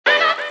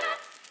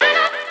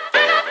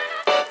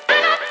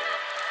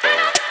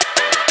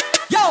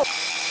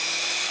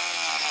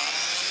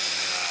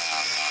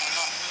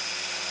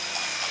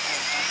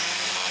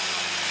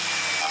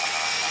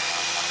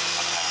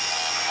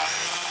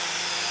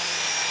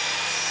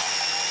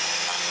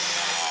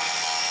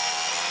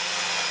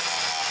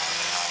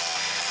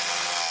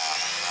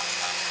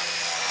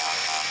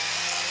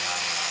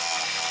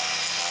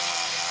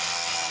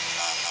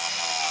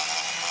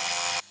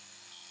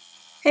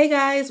Hey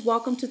guys,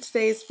 welcome to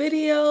today's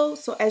video.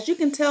 So as you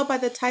can tell by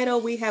the title,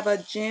 we have a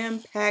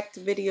jam-packed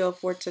video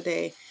for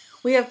today.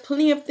 We have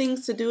plenty of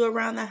things to do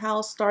around the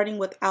house, starting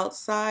with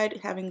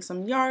outside, having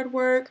some yard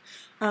work.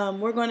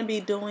 We're going to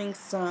be doing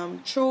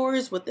some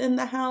chores within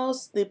the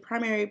house, the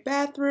primary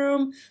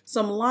bathroom,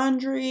 some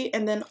laundry,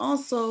 and then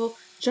also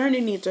Journey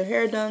needs her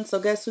hair done,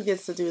 so guess who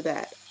gets to do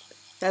that?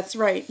 That's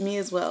right, me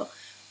as well.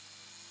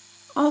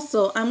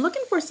 Also, I'm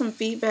looking for some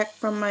feedback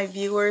from my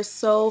viewers,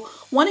 so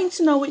wanting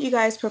to know what you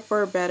guys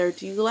prefer better.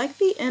 Do you like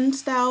the in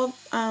style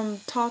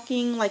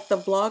talking, like the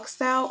vlog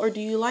style, or do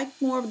you like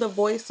more of the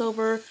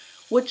voiceover,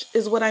 which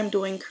is what I'm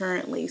doing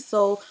currently?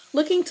 So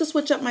looking to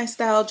switch up my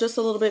style just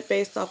a little bit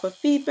based off of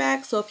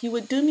feedback. So if you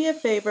would do me a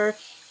favor,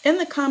 in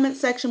the comment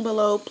section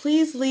below,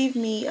 please leave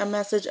me a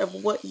message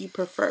of what you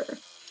prefer.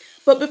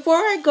 But before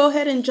I go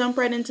ahead and jump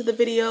right into the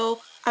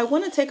video, I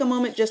want to take a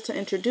moment just to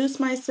introduce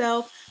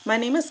myself. My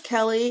name is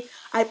Kelly.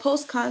 I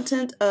post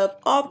content of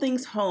all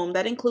things home.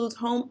 That includes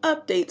home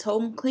updates,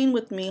 home clean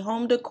with me,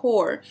 home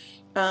decor.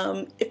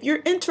 If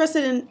you're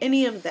interested in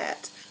any of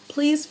that,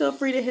 please feel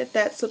free to hit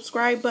that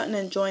subscribe button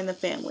and join the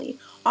family.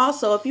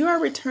 Also, if you are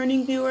a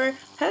returning viewer,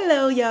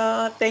 hello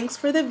y'all. Thanks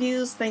for the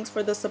views. Thanks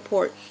for the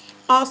support.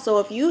 Also,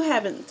 if you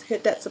haven't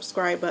hit that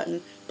subscribe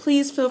button,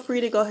 please feel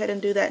free to go ahead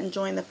and do that and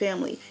join the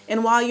family.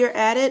 And while you're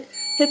at it,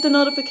 hit the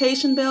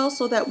notification bell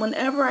so that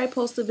whenever I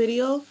post a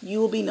video, you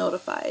will be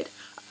notified.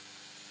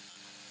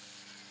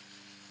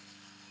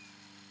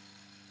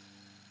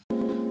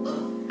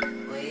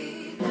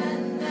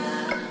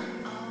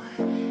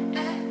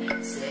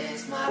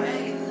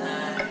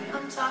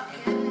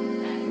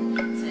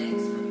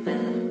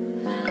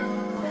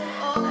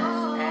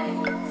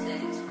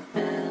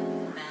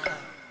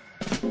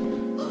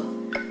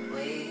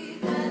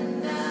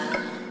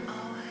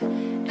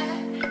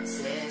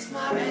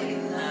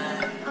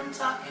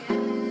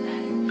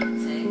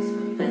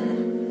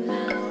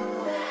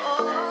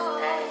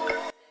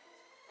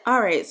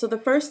 Alright, so the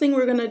first thing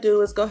we're going to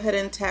do is go ahead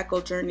and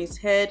tackle Journey's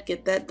head,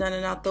 get that done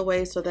and out the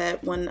way so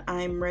that when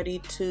I'm ready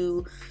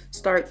to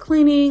start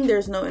cleaning,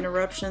 there's no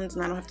interruptions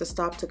and I don't have to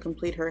stop to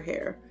complete her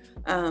hair.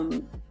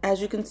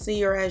 As you can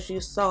see, or as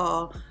you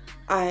saw,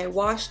 I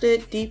washed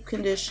it, deep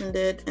conditioned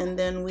it, and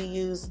then we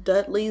used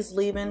Dudley's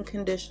leave-in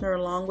conditioner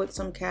along with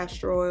some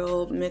castor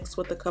oil mixed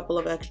with a couple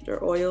of extra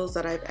oils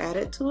that I've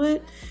added to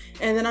it.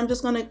 And then I'm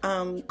just going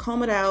to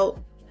comb it out,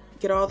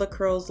 get all the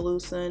curls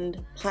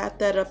loosened, plait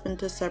that up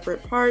into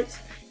separate parts,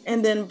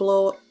 and then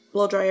blow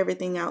dry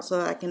everything out so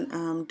that I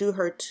can do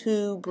her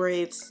two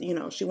braids. You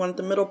know, she wanted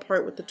the middle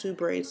part with the two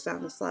braids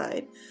down the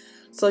side.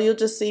 So you'll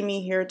just see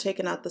me here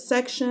taking out the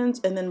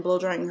sections and then blow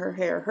drying her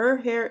hair. Her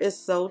hair is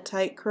so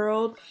tight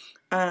curled.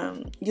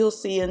 You'll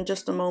see in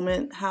just a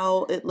moment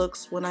how it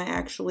looks when I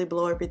actually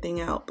blow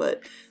everything out,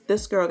 but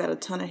this girl got a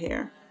ton of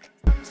hair.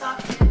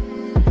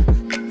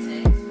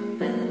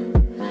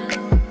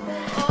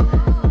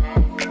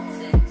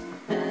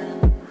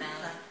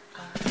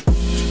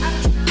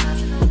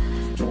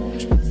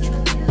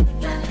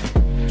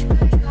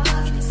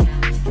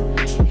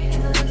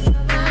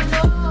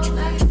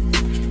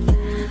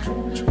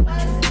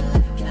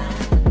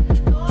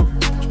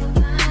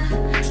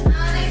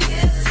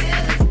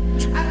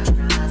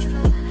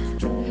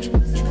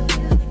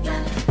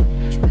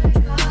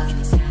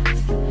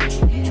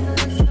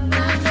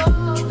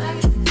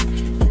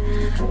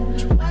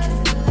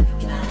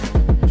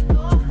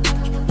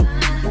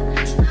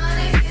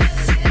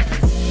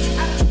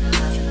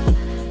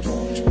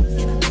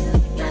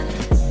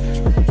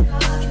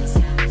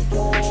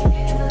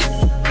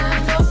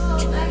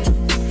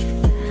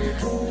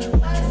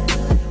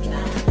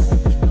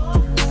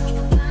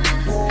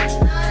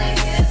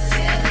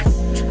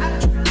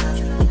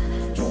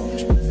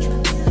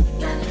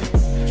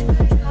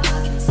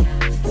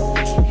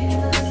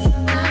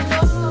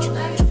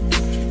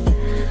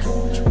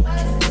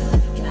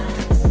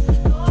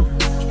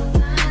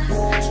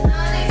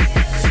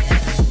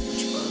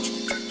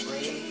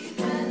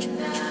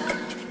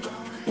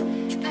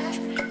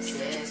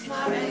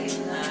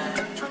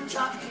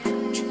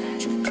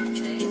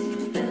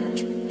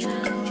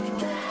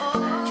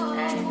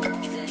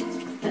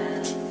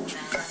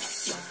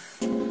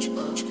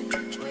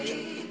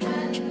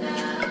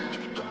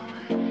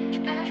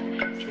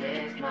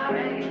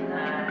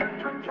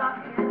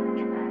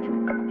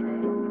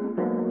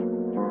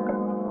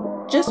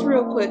 Just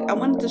real quick, I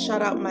wanted to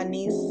shout out my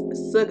niece,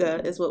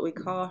 Suga is what we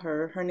call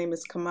her. Her name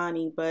is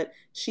Kamani, but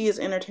she is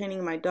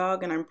entertaining my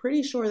dog, and I'm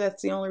pretty sure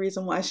that's the only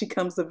reason why she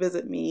comes to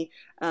visit me,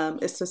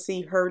 is to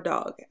see her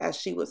dog, as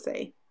she would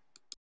say.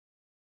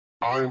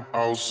 I'm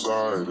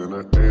outside in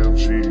an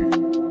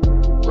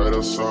AMG, right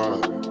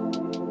outside,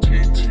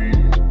 TT,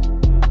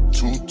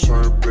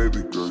 two-turn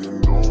baby girl, you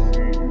know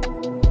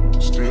me,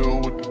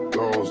 still with the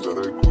dogs that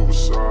I grew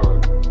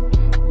beside,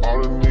 all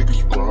the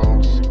niggas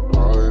round me,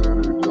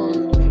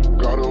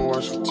 gotta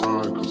watch the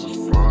time cause it's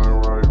flying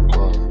right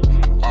by.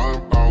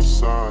 I'm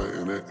outside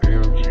in an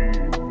AMG,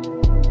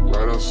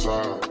 right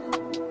outside,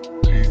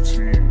 TT,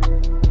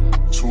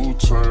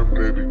 two-turn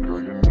baby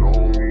girl, you know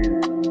me.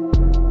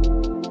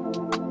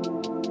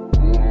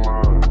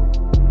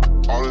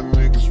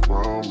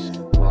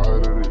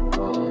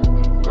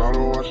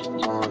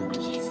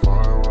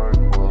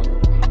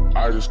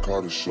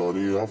 got a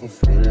shorty off a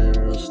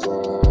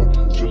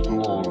Finsta. Just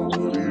threw on a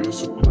hoodie,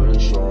 it's a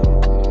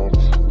Crenshaw.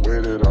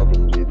 Way that I've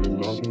been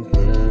living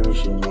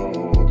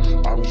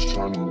unconventional. I'm just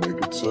trying to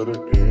make it to the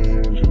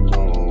end, you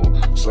know.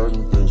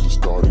 Certain things have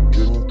started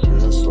getting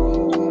pissed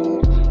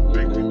off.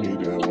 Think we need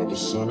to have a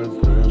son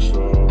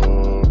adventure.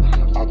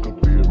 I could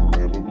be a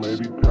man, but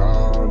maybe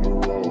down the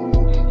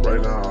road.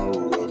 Right now, I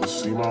would rather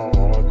see my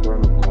heart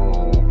turn to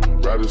chrome.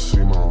 Rather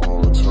see my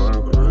heart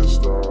turn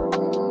crystal.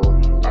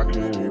 I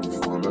can't even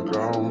front like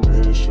I don't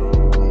miss you.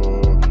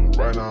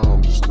 Right now,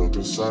 I'm just stuck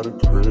inside the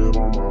crib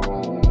on my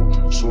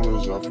own. Soon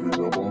as I free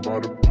up, I'm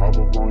about to pop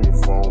up on your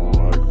phone.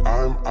 Like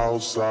I'm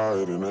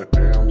outside in an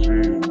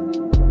AMG.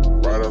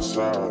 Right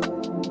outside,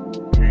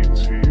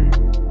 PT.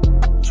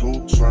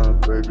 Two-turn,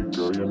 baby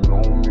girl, you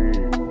know me.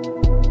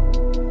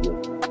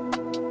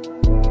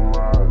 Who am I?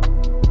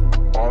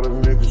 All the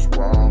niggas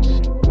round me,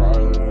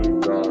 right?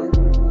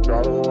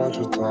 Gotta watch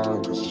your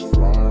time, cause it's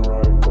flying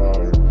right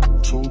by.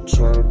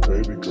 Two-turn,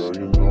 baby girl,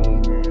 you know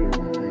me.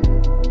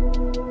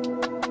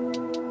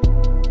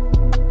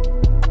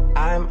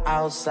 I'm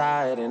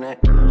outside in it.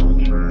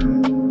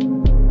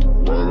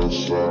 Right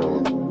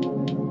outside,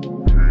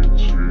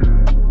 PT.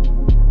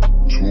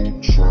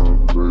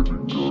 Two-turn, baby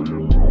girl, you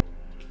know.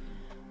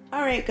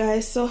 Alright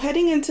guys, so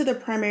heading into the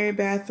primary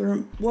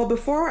bathroom, well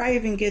before I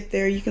even get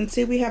there, you can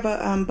see we have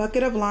a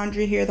bucket of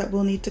laundry here that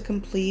we'll need to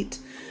complete.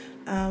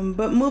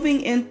 But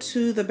moving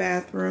into the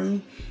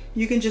bathroom,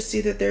 you can just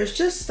see that there's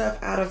just stuff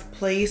out of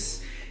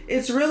place.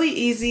 It's really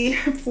easy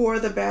for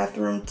the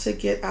bathroom to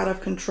get out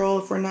of control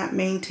if we're not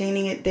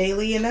maintaining it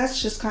daily, and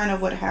that's just kind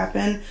of what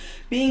happened.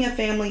 Being a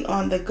family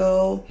on the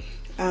go,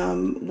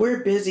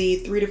 we're busy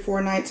 3 to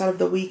 4 nights out of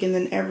the week and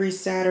then every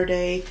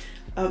Saturday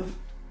of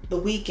the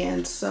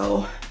weekend,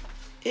 so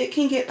it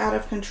can get out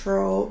of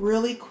control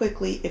really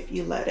quickly if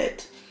you let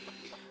it.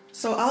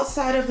 So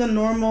outside of the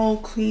normal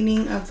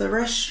cleaning of the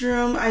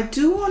restroom, I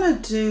do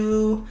want to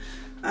do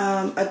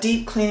a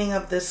deep cleaning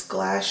of this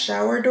glass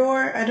shower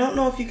door. I don't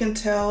know if you can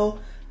tell,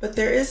 but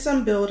there is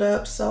some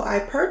buildup. So I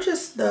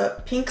purchased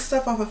the pink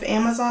stuff off of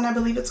Amazon, I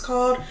believe it's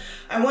called.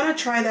 I want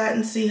to try that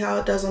and see how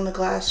it does on the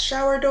glass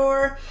shower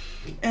door.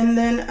 And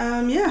then,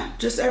 yeah,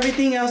 just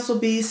everything else will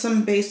be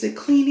some basic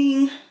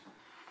cleaning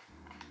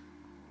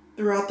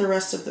throughout the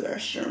rest of the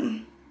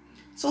restroom.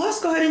 So let's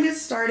go ahead and get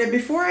started.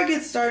 Before I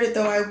get started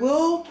though, I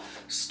will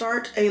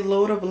start a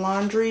load of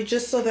laundry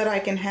just so that I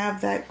can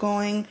have that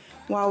going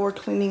while we're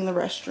cleaning the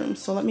restroom.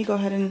 So let me go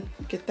ahead and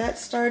get that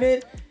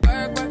started.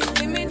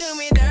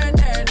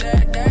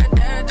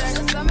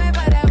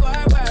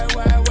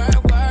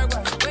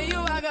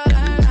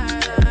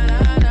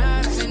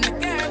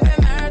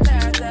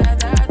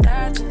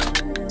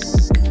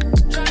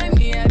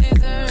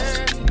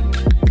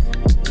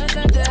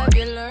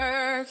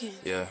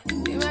 Yeah.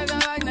 You make a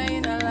like, now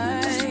you don't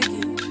like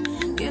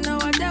it. You know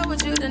I dealt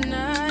with you the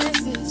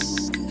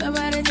nicest.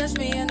 Nobody touched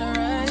me in the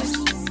righteous.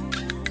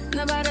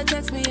 Nobody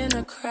text me in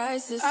a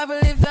crisis. I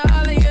believed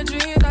all of your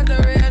dreams are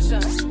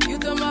duration. You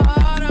took my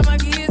heart, all my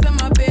keys, and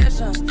my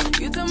patience.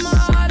 You took my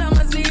heart, I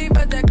must leave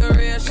a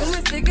decoration. You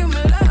mistaken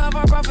my love,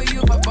 I brought for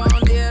you for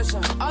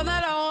foundation. All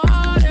that I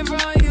wanted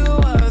from you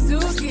was to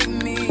give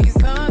me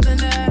something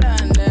that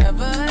I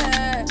never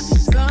had,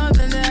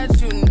 something that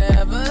you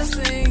never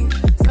seen,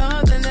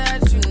 something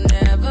that you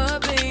never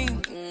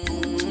been.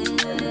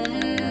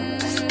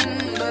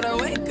 But I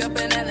wake up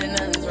and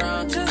nothing's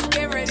wrong. Just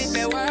get ready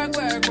for work,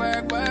 work,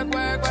 work, work,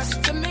 work, work.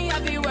 To me, I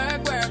be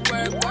work, work,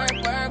 work, work,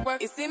 work,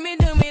 work. You see me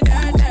do me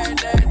dirt, dirt,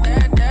 dirt,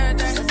 dirt, dirt,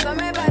 dirt. Tell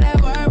me about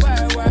that work,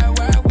 work, work,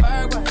 work,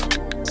 work, work.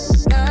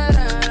 Da,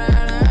 da, da, da,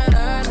 da,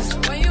 da.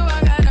 When you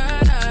walk out, da,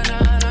 da, da,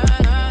 da,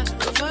 da.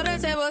 Before the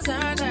table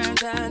turn, turn,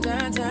 turn,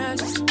 turn, turn,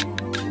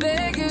 turn.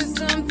 Beg you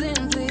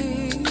something,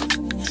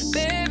 please.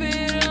 Baby,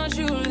 don't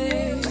you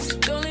leave.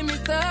 Don't leave me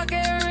stuck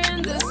here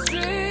in the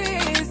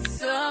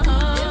streets. If I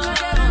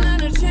got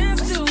another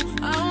chance to,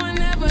 I would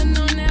never,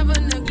 no, never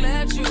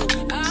neglect you.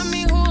 I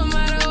mean, who am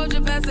I to hold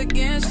your best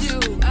against you?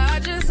 I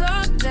just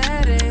hope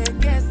that it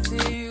gets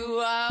to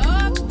you. I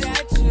hope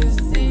that you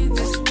see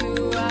this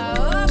through. I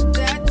hope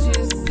that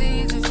you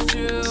see this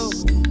true.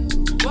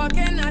 What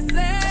can I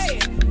say?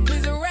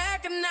 Please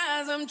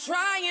recognize I'm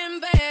trying,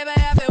 baby.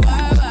 I feel why.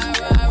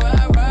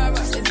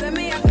 You send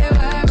me, I feel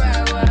why.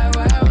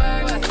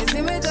 You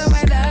see me do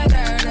my da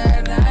da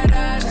da da da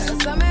da.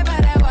 Tell me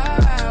about that why.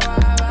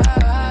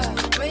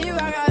 When you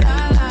walk out,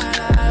 la la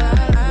la la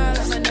la.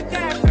 When the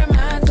girl from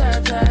my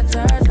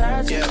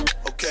touch.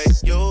 Yeah, okay.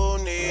 You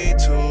need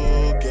to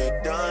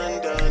get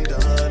done, done,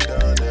 done,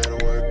 done.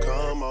 And work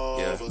come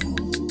over. Yeah.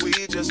 We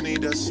just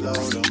need to slow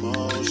the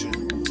motion.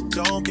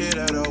 Don't get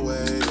out of the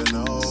way to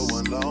no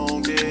one.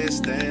 Long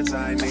distance,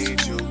 I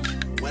need you.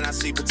 When I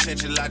see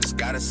potential, I just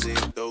gotta see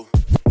it through.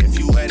 If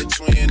you had a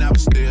twin, I would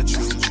still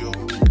choose you.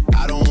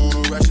 I don't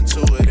wanna rush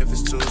into it if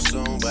it's too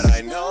soon, but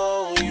I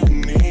know you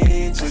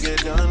need to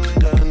get done,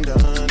 done,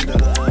 done,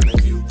 done.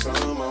 If you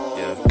come on,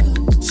 yeah.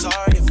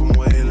 Sorry if I'm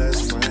way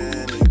less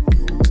friendly.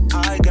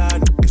 I got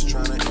niggas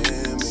tryna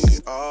end me.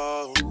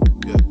 Oh,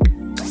 yeah.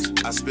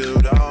 I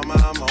spilled all my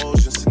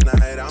emotions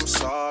tonight. I'm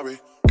sorry.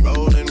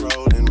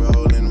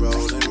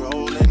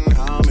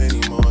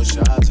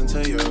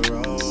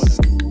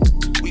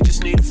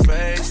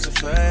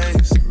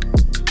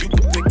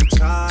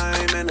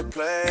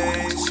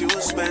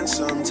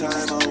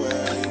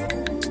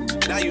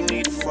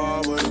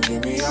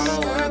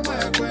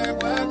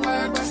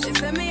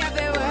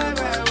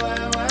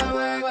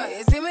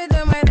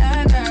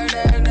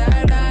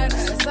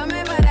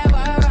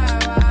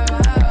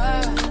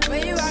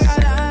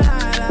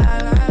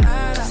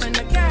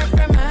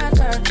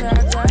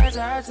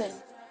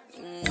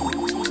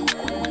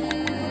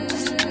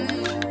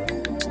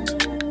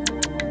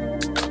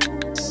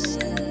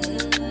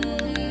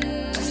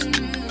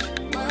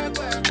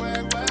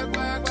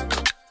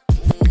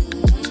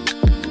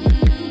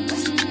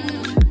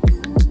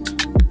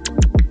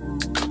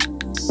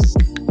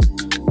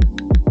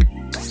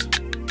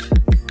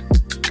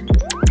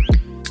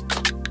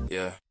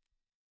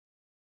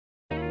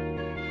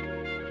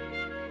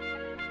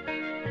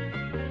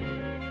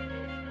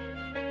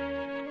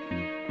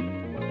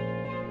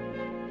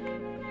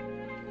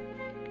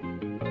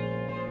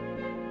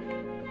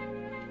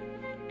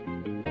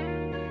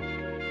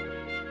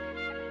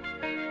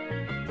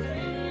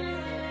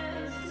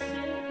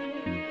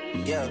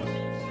 Yeah.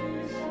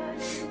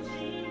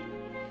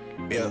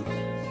 Yeah.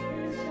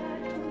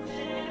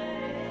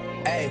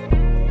 Hey.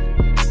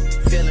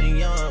 Feeling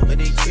young, but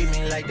they treat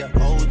me like the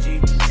OG.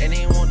 And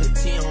they want the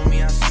T on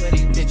me, I swear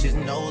these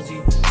bitches nosy.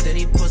 Said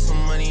he put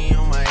some money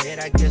on my head,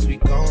 I guess we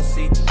gon'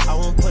 see. I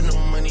won't put no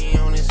money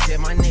on his head,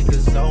 my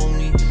niggas owe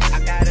me.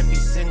 I gotta be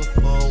single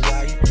for a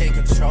while, you can't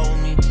control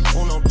me.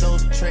 Uno,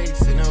 those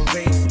traits in a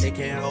race, they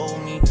can't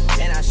hold me.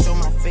 And I show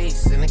my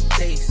face in the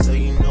case, so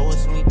you know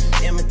it's me.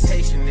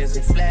 Imitation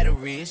isn't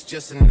flattery, it's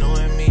just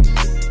annoying me.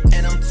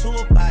 And I'm too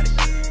about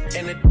it.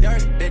 And the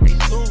dirt that they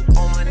threw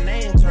on my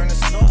name turned to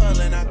soil,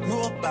 and I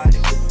grew about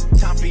it.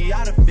 Time for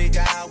y'all to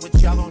figure out what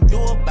y'all gon'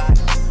 do about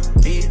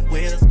it. Big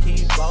wheels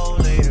keep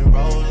rolling and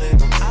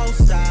rolling. I'm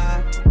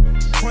outside,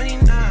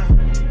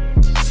 29,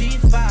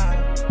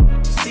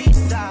 G5,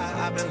 seaside.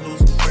 I've been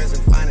losing friends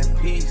and finding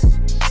peace.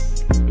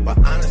 But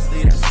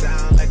honestly, that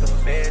sounds like a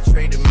fair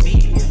trade to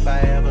me. If I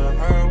ever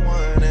heard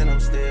one, and I'm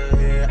still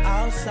here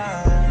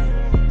outside,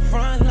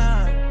 front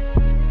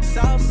line,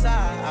 south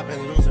side. I've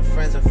been losing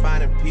friends and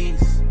finding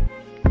peace.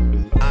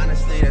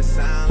 Honestly, that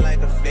sound like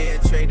a fair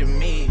trade to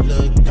me.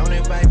 Look, don't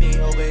invite me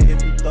over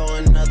if you throw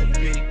another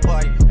pretty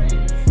party.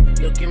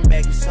 Looking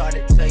back, it's hard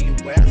to tell you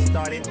where I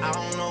started. I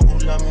don't know who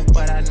loved me,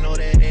 but I know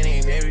that it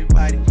ain't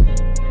everybody.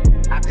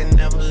 I can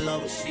never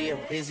love her, she a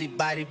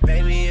busybody.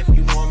 Baby, if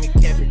you want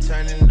me, can't be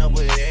turning up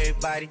with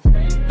everybody.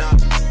 Nah,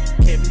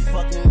 can't be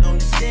fucking on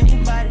this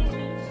anybody.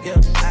 Yeah,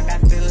 I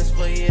got feelings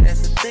for you,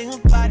 that's the thing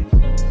about it.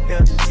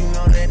 Yeah, you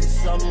know that it's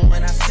something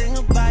when I sing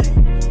about it.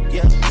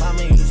 Yeah,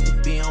 mama used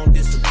to be on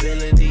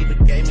disability,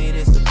 but gave me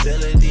this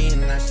ability,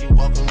 and now she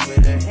walking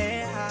with her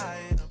head high.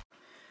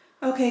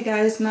 Okay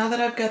guys, now that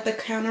I've got the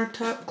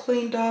countertop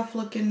cleaned off,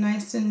 looking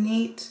nice and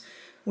neat,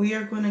 we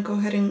are going to go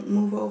ahead and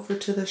move over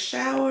to the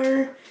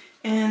shower.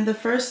 And the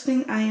first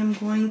thing I am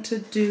going to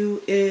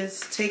do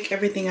is take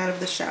everything out of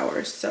the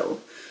shower. So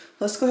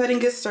let's go ahead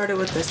and get started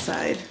with this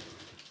side.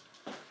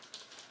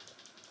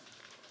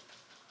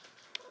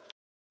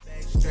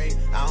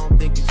 I don't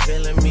think you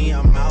feeling me,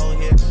 I'm out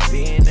here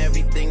being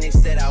everything they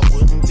said I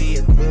wouldn't be,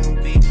 it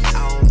couldn't be.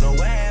 I don't know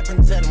what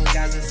happened to them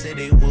guys that said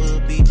they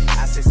would be.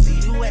 I said see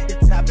you at the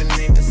top and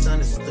they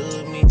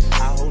misunderstood me.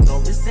 I hold no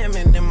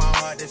resentment in my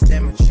heart, that's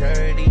that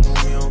maturity. And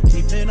we don't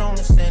keep it on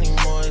us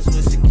anymore, it's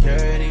with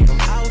security. I'm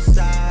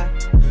outside,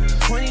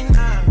 29,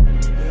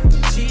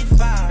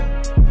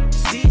 G5,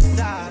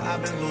 seaside.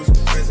 I've been losing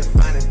friends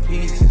and finding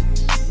peace.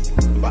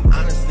 But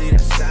honestly,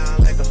 that sounds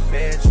like a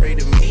fair trade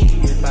to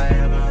me. If I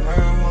ever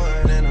heard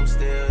one, and I'm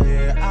still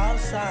here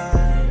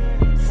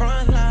outside,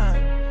 front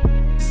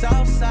line,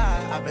 south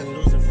side. I've been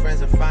losing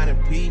friends and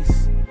finding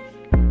peace.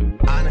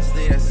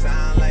 Honestly, that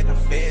sounds like a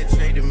fair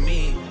trade to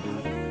me.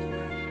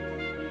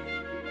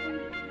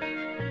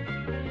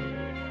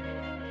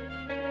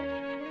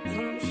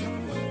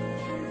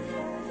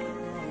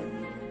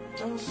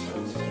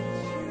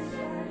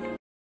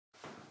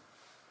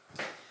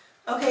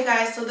 Okay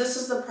guys, so this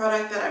is the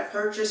product that I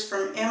purchased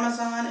from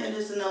Amazon. It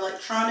is an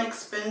electronic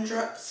spin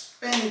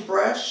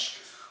brush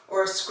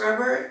or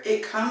scrubber.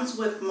 It comes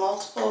with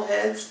multiple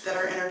heads that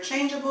are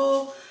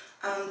interchangeable.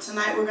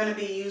 Tonight we're going to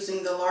be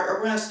using the large, or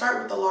we're going to start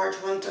with the large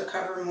one to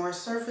cover more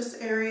surface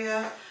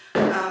area.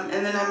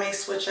 And then I may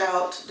switch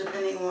out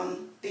depending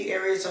on the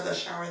areas of the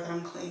shower that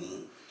I'm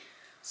cleaning.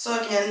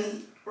 So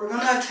again, we're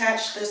going to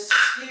attach this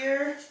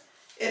here.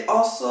 It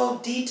also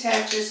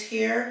detaches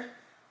here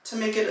to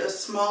make it a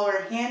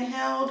smaller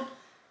handheld,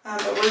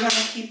 but we're going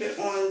to keep it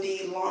on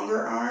the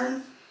longer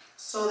arm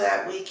so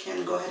that we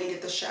can go ahead and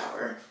get the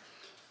shower.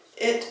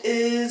 It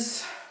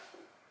is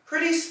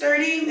pretty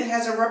sturdy. It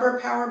has a rubber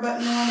power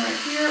button on right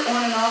here,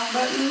 on and off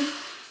button.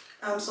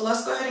 So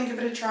let's go ahead and give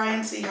it a try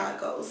and see how it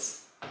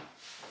goes.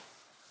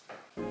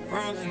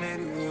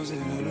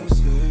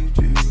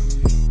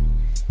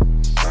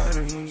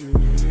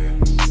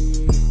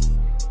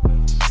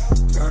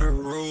 Gotta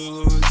roll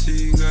over to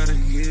you, gotta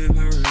give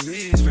her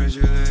release. Spread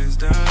your legs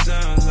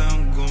downtown, so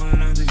I'm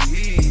going out to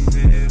eat.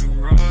 Hit the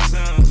raw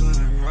sounds when I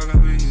rock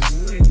up in your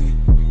sleep.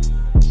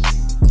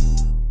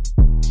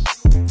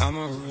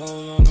 I'ma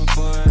roll on her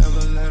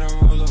forever, let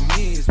her roll on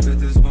me. Split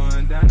this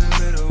one down the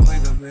middle,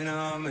 wake up in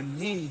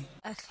harmony.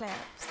 A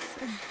claps.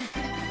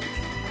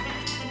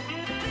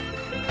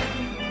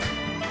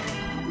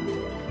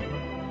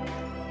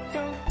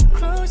 Don't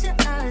close your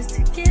eyes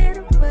to get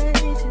away.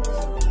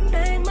 Just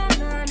bang my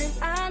line and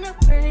I'll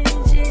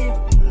arrange it.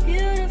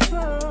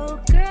 Beautiful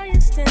girl,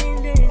 you're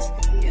stainless.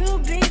 You'll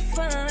be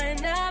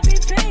fine, I'll be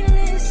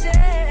painless.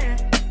 Yeah.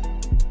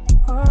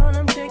 All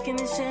I'm drinking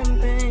is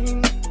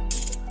champagne.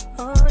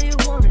 All you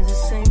want is the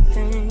same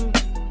thing.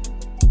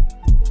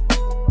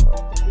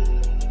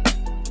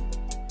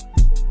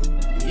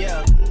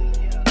 Yeah.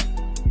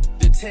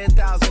 The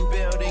 10,000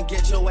 building,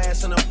 get your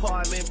ass an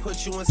apartment,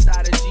 put you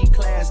inside a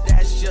G-class,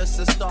 that's just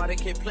a starter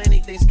kit. Plenty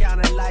things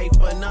count in life,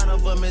 but none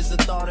of them is the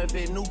thought of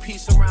it. New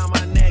piece around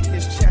my neck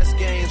is chess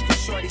games,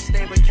 cause shorty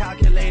stay with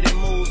calculated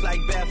moves like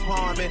Beth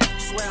Harmon.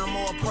 Swear I'm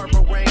more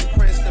Purple Rain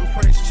Prince than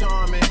Prince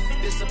Charming.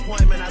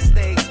 Disappointment I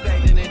stay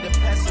expecting it, the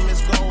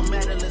pessimist gold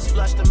medal. catalyst,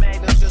 flush the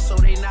magnets just so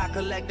they not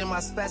collecting my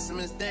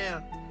specimens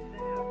down.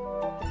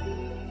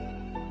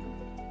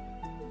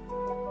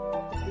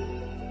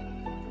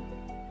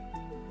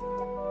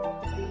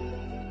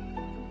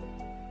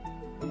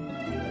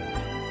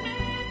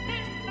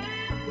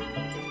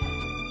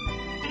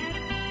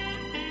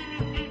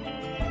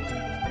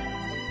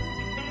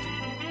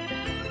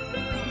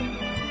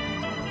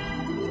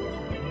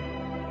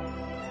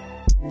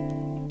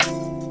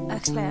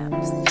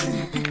 Claps.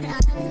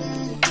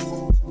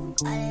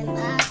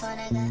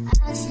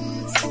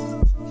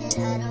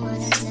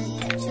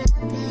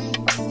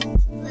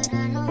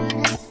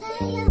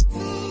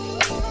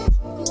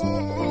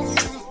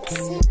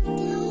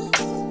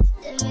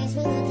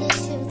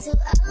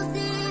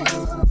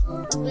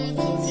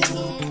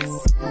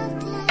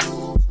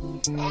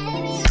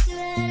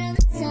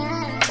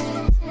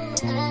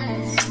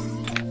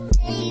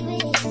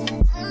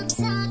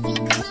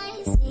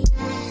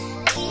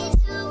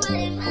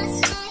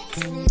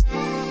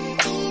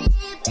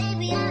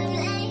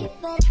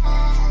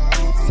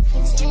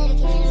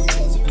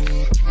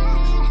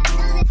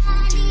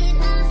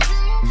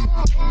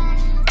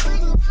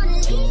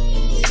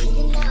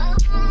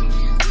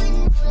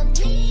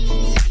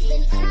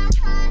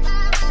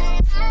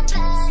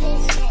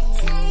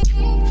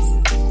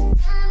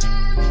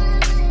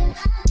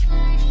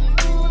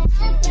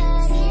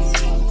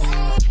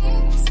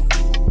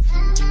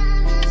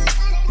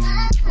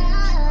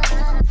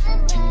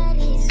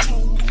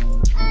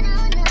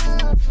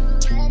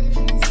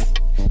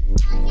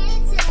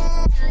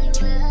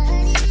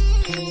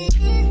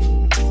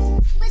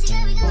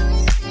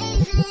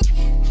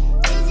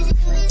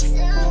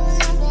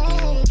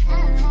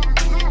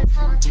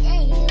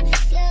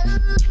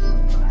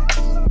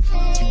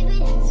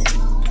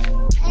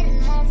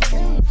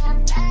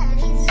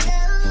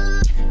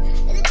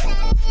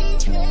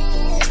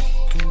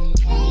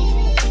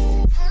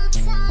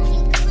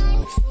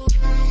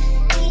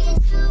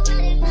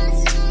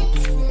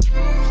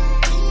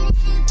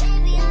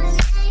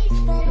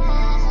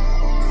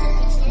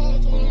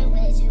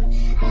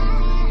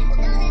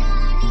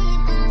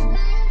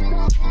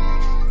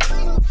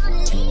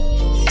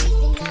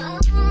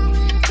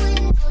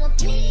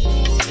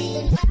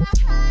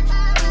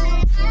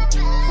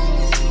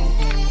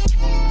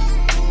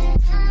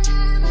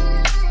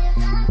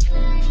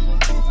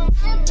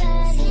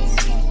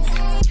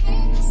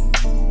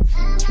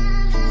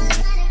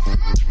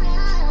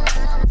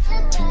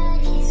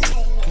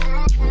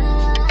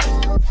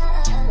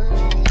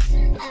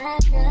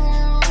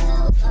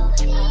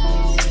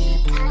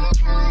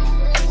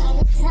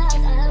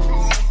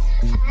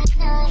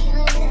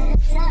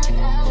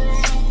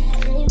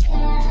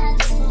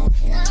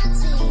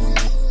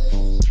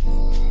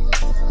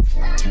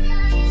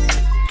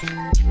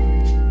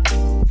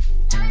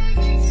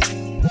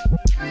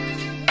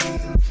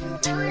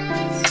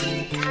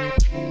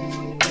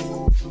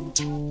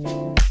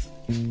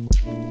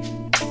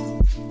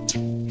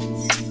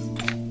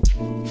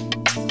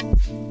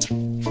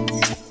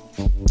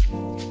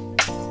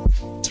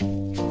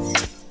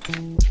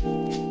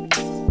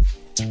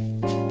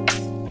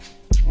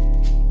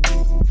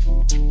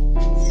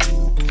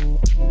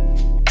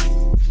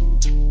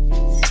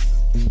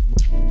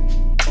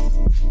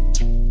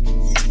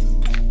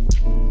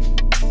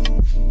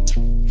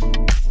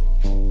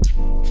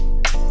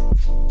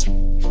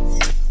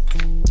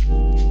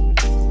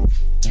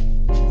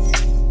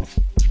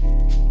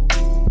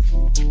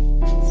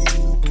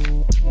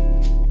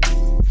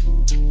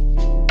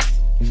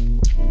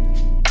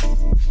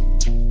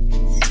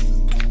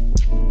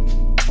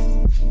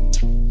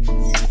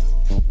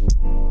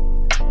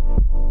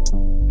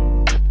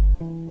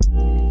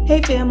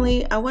 Hey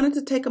family, I wanted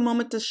to take a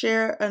moment to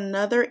share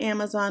another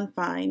Amazon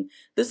find.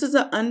 This is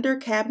an under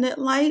cabinet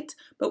light,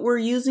 but we're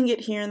using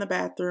it here in the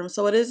bathroom.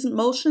 So it is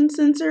motion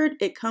censored.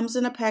 It comes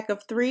in a pack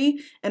of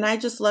 3, and I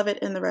just love it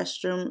in the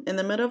restroom. In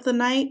the middle of the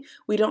night,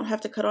 we don't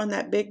have to cut on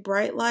that big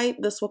bright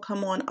light. This will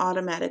come on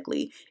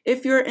automatically.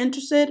 If you're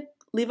interested,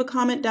 leave a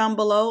comment down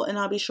below and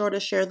I'll be sure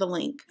to share the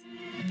link.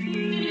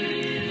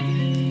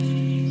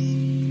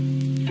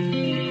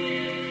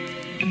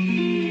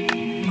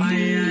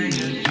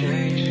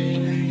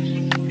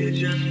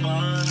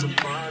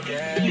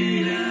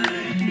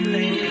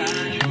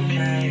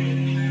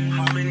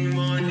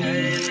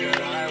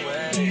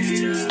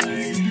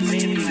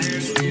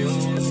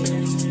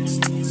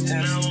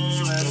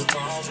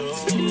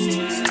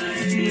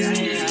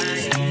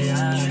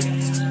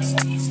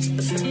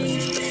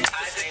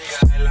 I think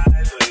I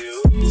lied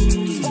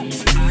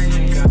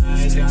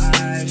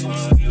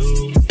for you.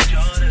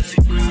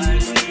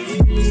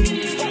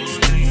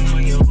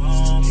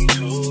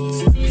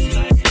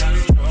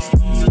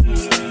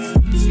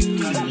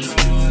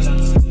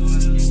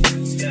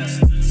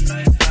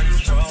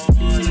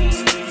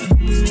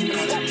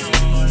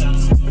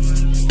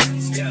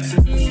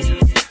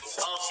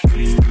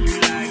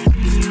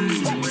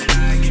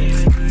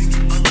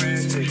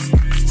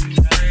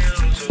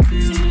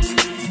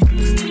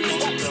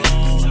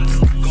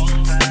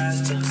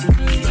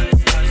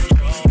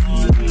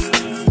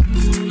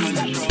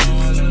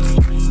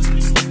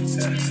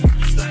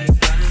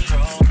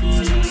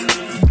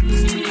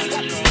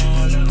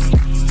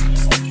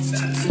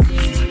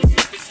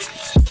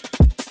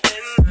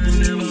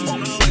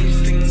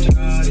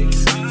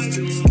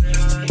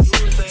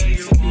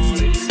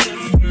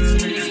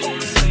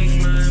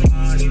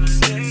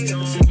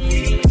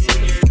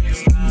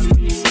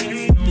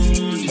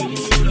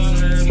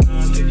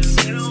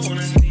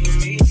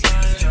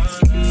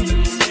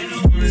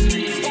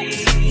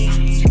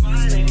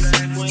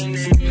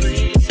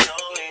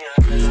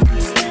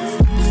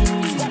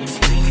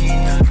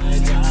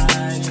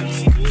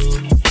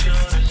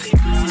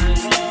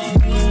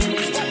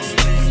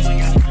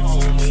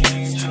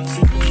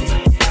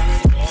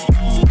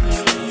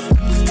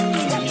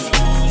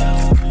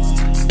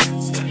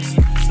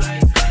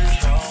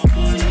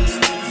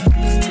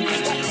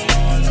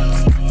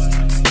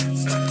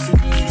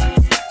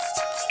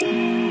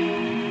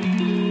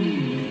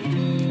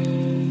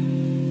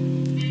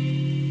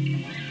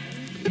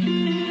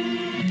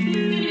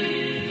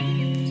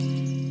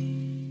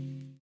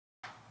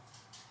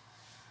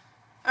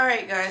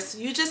 Alright guys, so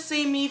you just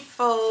see me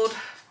fold,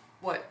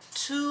 what,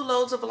 2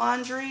 loads of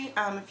laundry.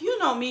 If you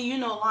know me, you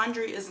know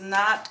laundry is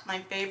not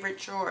my favorite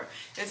chore.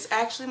 It's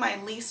actually my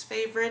least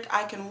favorite.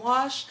 I can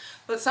wash,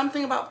 but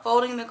something about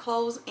folding the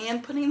clothes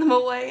and putting them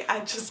away, I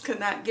just could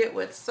not get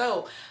with.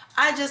 So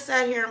I just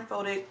sat here and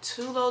folded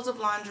 2 loads of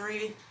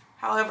laundry.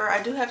 However,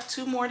 I do have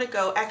 2 more to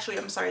go. Actually,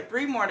 I'm sorry,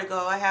 3 more to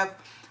go. I have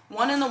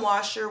 1 in the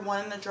washer,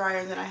 1 in the dryer,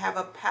 and then I have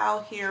a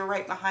pile here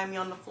right behind me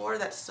on the floor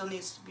that still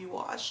needs to be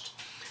washed.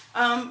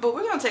 But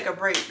we're going to take a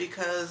break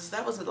because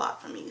that was a lot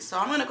for me. So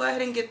I'm going to go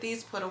ahead and get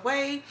these put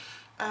away,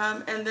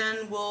 and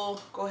then we'll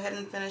go ahead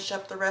and finish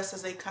up the rest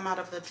as they come out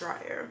of the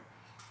dryer.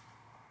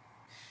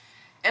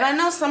 And I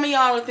know some of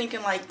y'all are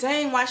thinking like,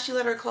 dang, why she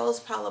let her clothes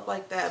pile up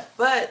like that?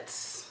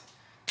 But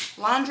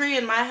laundry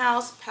in my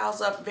house piles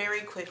up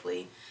very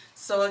quickly.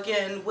 So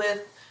again,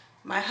 with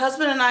my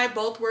husband and I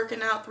both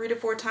working out 3 to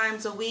 4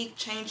 times a week,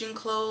 changing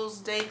clothes,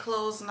 day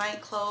clothes, night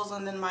clothes,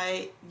 and then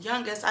my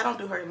youngest, I don't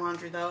do her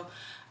laundry though.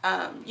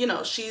 You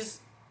know, she's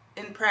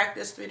in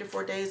practice 3 to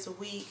 4 days a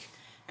week,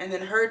 and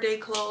then her day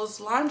clothes.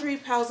 Laundry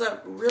piles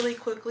up really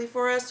quickly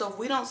for us, so if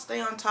we don't stay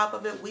on top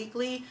of it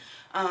weekly,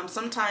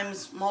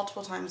 sometimes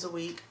multiple times a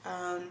week,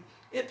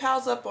 it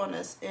piles up on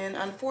us. And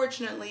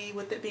unfortunately,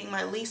 with it being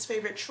my least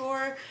favorite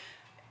chore,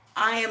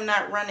 I am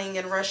not running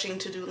and rushing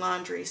to do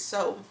laundry.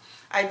 So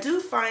I do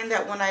find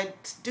that when I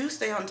do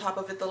stay on top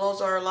of it, the loads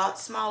are a lot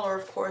smaller,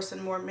 of course,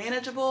 and more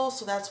manageable,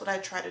 so that's what I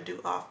try to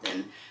do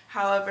often.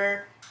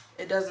 However,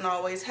 it doesn't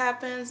always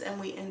happen, and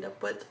we end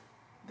up with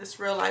this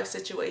real life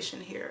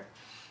situation here.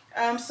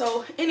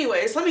 So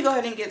anyways, let me go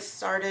ahead and get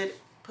started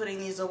putting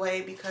these away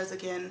because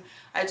again,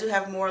 I do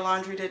have more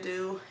laundry to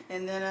do,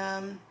 and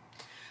then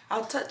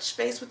I'll touch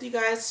base with you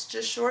guys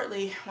just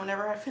shortly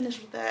whenever I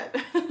finish with that.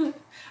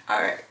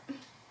 All right.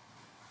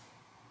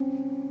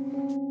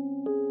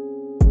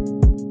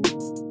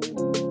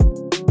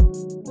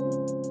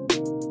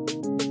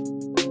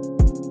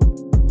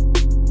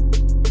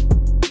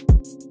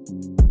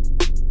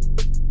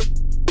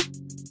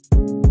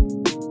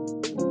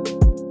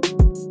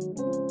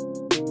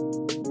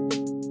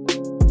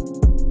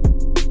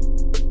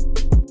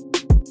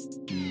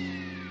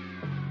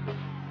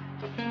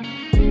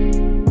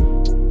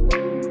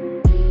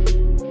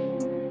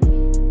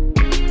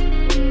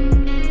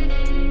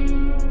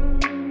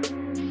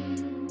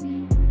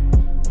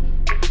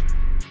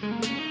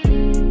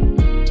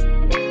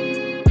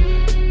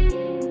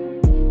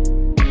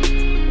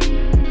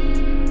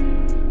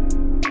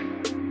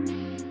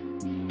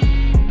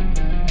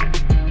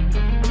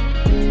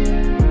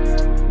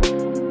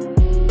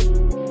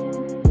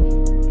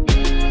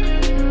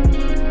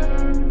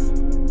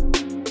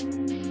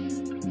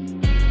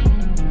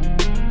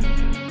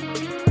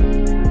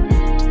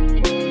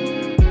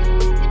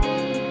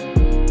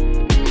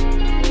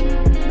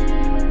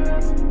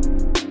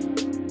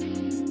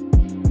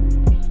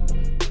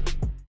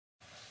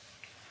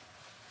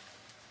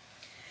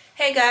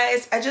 Hey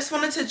guys, I just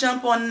wanted to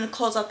jump on and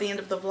close out the end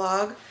of the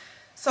vlog.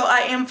 So I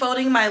am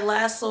folding my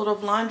last load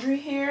of laundry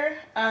here.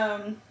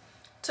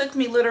 Took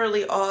me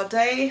literally all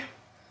day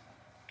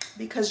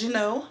because you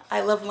know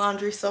I love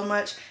laundry so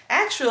much.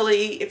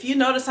 Actually, if you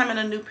notice I'm in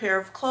a new pair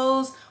of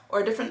clothes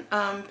or a different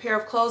pair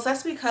of clothes,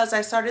 that's because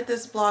I started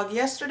this vlog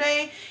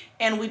yesterday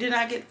and we did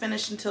not get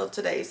finished until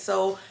today.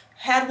 So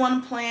had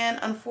one plan.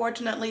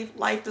 Unfortunately,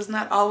 life does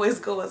not always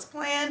go as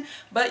planned,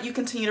 but you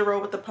continue to roll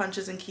with the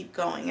punches and keep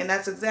going. And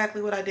that's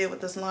exactly what I did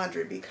with this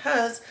laundry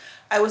because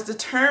I was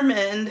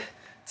determined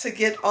to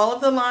get all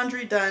of the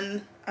laundry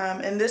done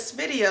in this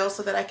video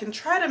so that I can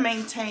try to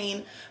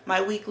maintain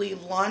my weekly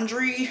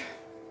laundry,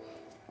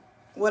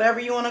 whatever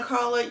you want to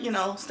call it, you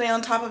know, stay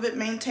on top of it,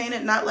 maintain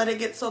it, not let it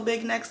get so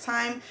big next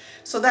time.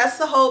 So that's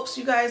the hopes.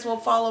 You guys will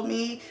follow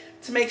me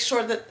to make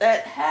sure that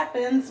that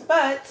happens.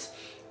 But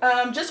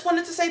just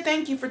wanted to say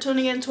thank you for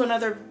tuning in to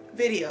another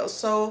video.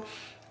 So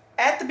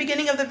at the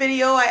beginning of the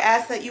video, I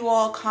asked that you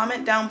all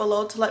comment down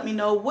below to let me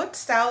know what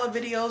style of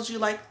videos you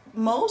like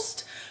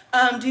most.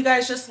 Do you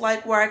guys just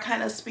like where I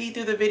kind of speed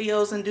through the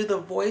videos and do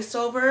the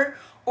voiceover?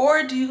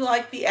 Or do you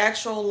like the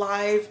actual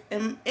live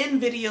in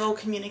video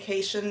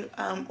communication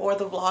or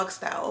the vlog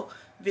style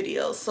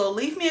videos? So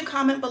leave me a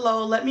comment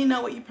below, let me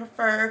know what you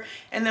prefer,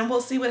 and then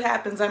we'll see what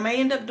happens. I may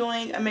end up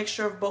doing a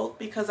mixture of both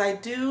because I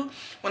do,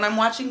 when I'm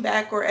watching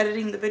back or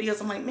editing the videos,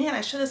 I'm like, man,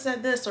 I should have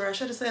said this or I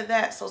should have said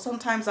that. So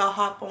sometimes I'll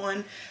hop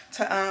on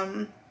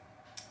to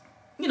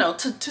you know,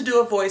 to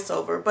do a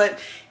voiceover. But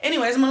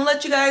anyways, I'm gonna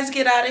let you guys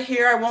get out of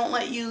here. I won't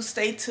let you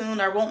stay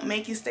tuned. I won't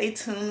make you stay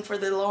tuned for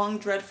the long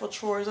dreadful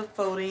chores of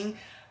folding,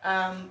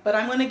 but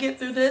I'm gonna get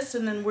through this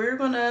and then we're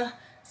gonna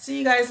see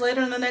you guys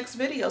later in the next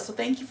video. So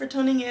thank you for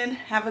tuning in.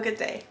 Have a good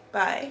day.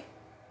 Bye.